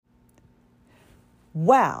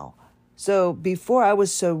Wow. So before I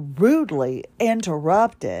was so rudely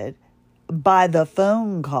interrupted by the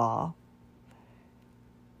phone call,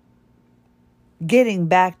 getting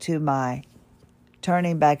back to my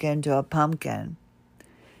turning back into a pumpkin,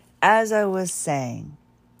 as I was saying,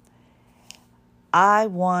 I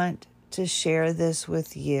want to share this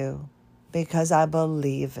with you because I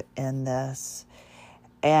believe in this.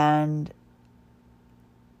 And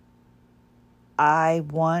I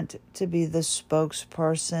want to be the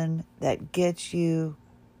spokesperson that gets you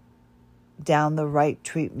down the right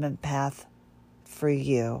treatment path for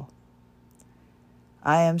you.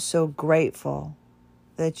 I am so grateful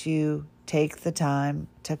that you take the time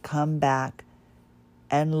to come back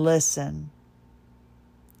and listen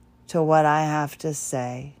to what I have to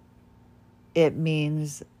say. It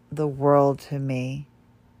means the world to me.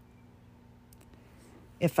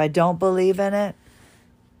 If I don't believe in it,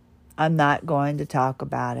 I'm not going to talk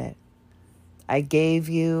about it. I gave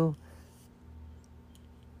you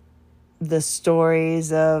the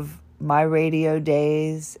stories of my radio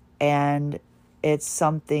days, and it's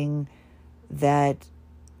something that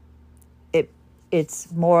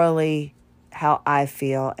it's morally how I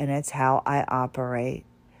feel, and it's how I operate.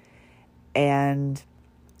 And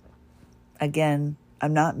again,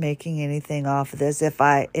 I'm not making anything off of this. If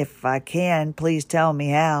I can, please tell me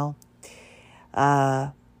how.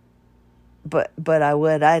 But I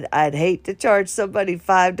would. I'd hate to charge somebody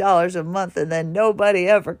 $5 a month and then nobody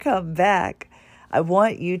ever come back. I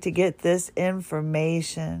want you to get this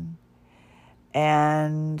information,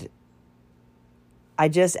 and I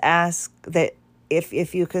just ask that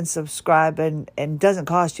if you can subscribe and doesn't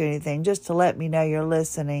cost you anything, just to let me know you're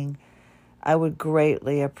listening, I would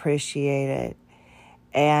greatly appreciate it.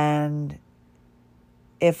 And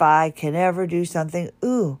if I can ever do something,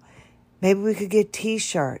 maybe we could get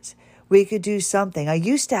t-shirts. We could do something. I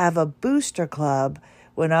used to have a booster club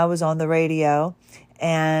when I was on the radio,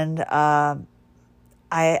 and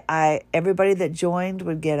everybody that joined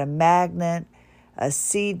would get a magnet, a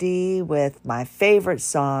CD with my favorite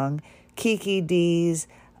song, Kiki D's.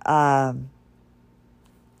 I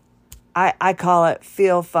call it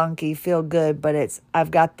Feel Funky, Feel Good, but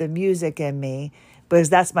I've got the music in me because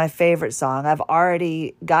that's my favorite song. I've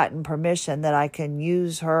already gotten permission that I can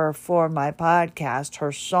use her for my podcast,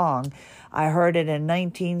 her song. I heard it in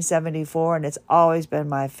 1974, and it's always been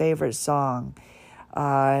my favorite song,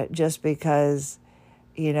 just because,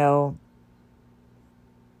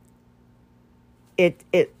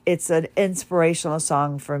 it's an inspirational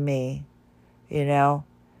song for me,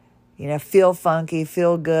 feel funky,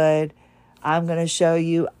 feel good. I'm going to show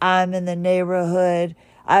you I'm in the neighborhood.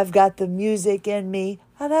 I've got the music in me.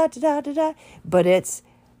 But it's,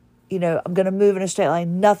 I'm going to move in a straight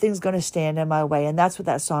line. Nothing's going to stand in my way. And that's what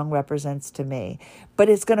that song represents to me. But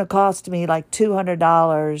it's going to cost me like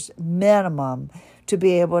 $200 minimum to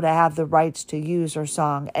be able to have the rights to use her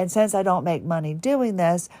song. And since I don't make money doing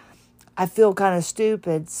this, I feel kind of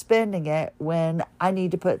stupid spending it when I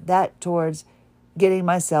need to put that towards getting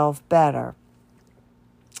myself better.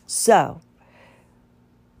 So,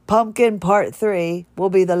 Pumpkin Part 3 will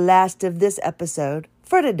be the last of this episode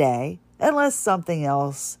for today, unless something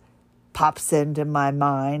else pops into my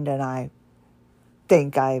mind and I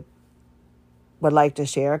think I would like to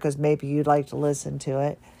share, because maybe you'd like to listen to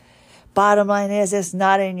it. Bottom line is, it's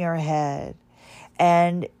not in your head.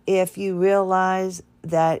 And if you realize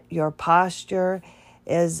that your posture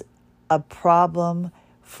is a problem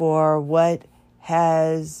for what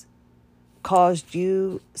has caused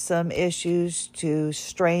you some issues to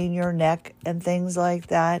strain your neck and things like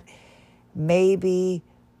that, maybe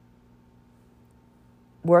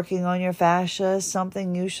working on your fascia is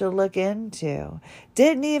something you should look into.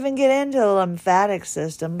 Didn't even get into the lymphatic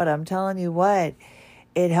system, but I'm telling you what,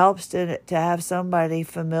 it helps to have somebody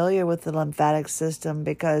familiar with the lymphatic system,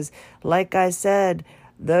 because like I said,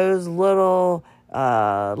 those little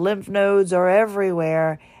lymph nodes are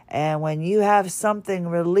everywhere. And when you have something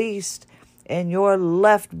released in your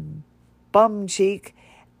left bum cheek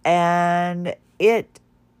and it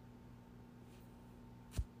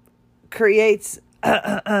creates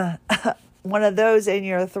one of those in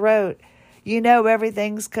your throat,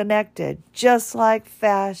 everything's connected, just like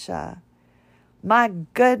fascia. My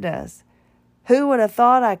goodness, who would have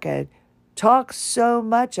thought I could talk so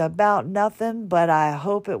much about nothing, but I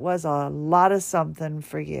hope it was a lot of something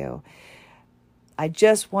for you. I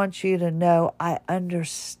just want you to know I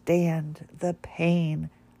understand the pain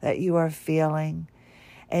that you are feeling.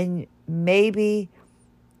 And maybe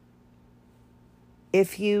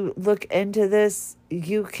if you look into this,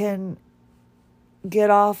 you can get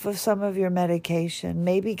off of some of your medication,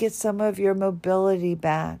 maybe get some of your mobility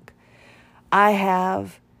back. I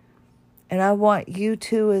have, and I want you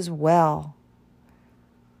to as well.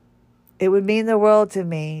 It would mean the world to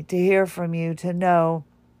me to hear from you, to know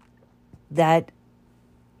that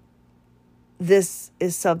this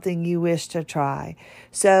is something you wish to try.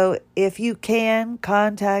 So if you can,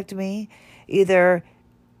 contact me either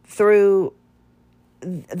through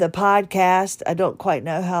the podcast. I don't quite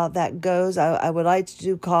know how that goes. I would like to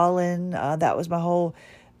do call-in. That was my whole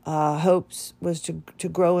hopes, was to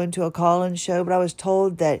grow into a call-in show. But I was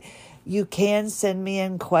told that you can send me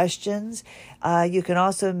in questions. You can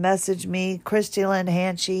also message me, Christy Lynn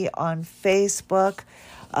Hanchey, on Facebook.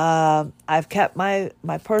 I've kept my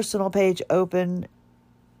personal page open,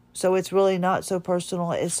 so it's really not so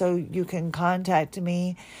personal. It's so you can contact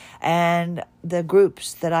me, and the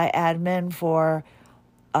groups that I admin for.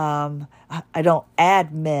 I don't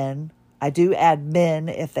admin. I do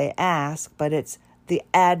admin if they ask, but it's the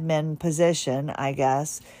admin position, I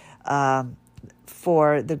guess,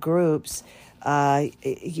 for the groups.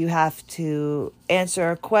 You have to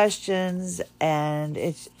answer questions, and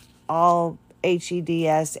it's all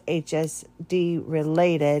HEDS, HSD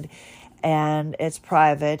related, and it's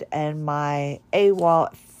private. And my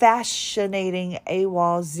fascinating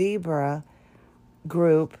AWOL Zebra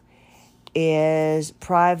group is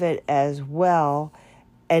private as well,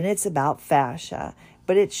 and it's about fascia,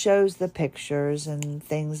 but it shows the pictures and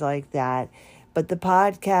things like that. But the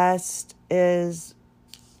podcast is,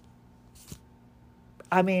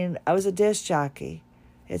 I was a disc jockey.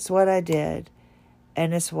 It's what I did,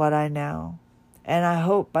 and it's what I know. And I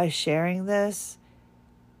hope by sharing this,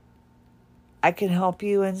 I can help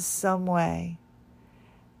you in some way.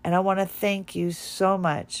 And I want to thank you so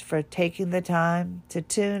much for taking the time to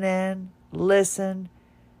tune in, listen,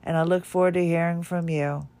 and I look forward to hearing from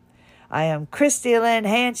you. I am Christy Lynn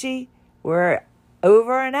Hanchey. We're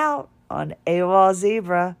over and out on AWOL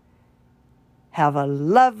Zebra. Have a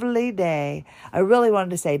lovely day. I really wanted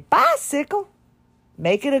to say bicycle.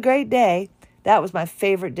 Make it a great day. That was my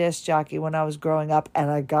favorite disc jockey when I was growing up,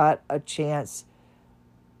 and I got a chance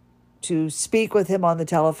to speak with him on the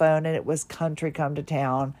telephone, and it was Country Come to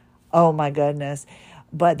Town. Oh my goodness.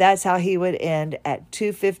 But that's how he would end at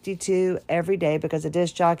 2:52 every day, because a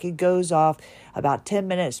disc jockey goes off about 10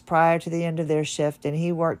 minutes prior to the end of their shift, and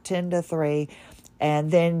he worked 10 to 3,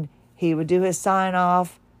 and then he would do his sign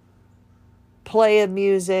off, play a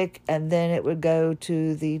music, and then it would go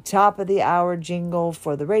to the top of the hour jingle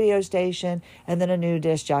for the radio station, and then a new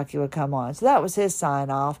disc jockey would come on. So that was his sign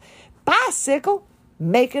off. Bicycle,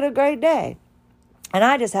 make it a great day. And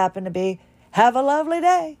I just happened to be, have a lovely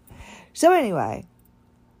day. So anyway,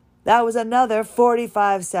 that was another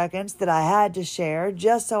 45 seconds that I had to share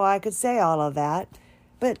just so I could say all of that.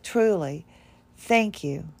 But truly, thank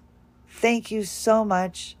you. Thank you so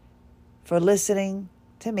much for listening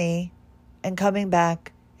to me and coming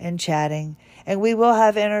back and chatting. And we will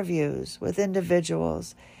have interviews with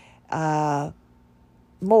individuals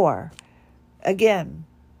more. Again,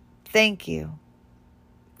 thank you.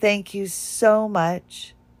 Thank you so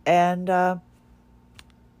much. And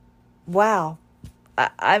wow.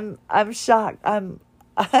 I'm shocked.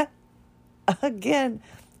 Again,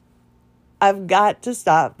 I've got to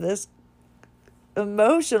stop this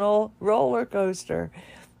emotional roller coaster.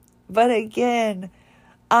 But again,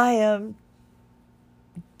 I am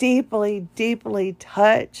deeply, deeply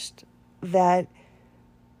touched that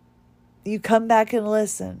you come back and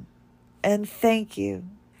listen. And thank you.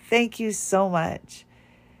 Thank you so much.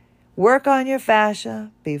 Work on your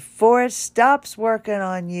fascia before it stops working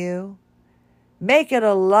on you. Make it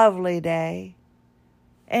a lovely day.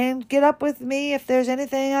 And get up with me if there's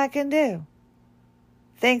anything I can do.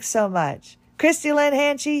 Thanks so much. Christy Lynn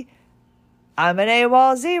Hanchey, I'm an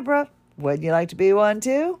AWOL Zebra. Wouldn't you like to be one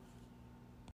too?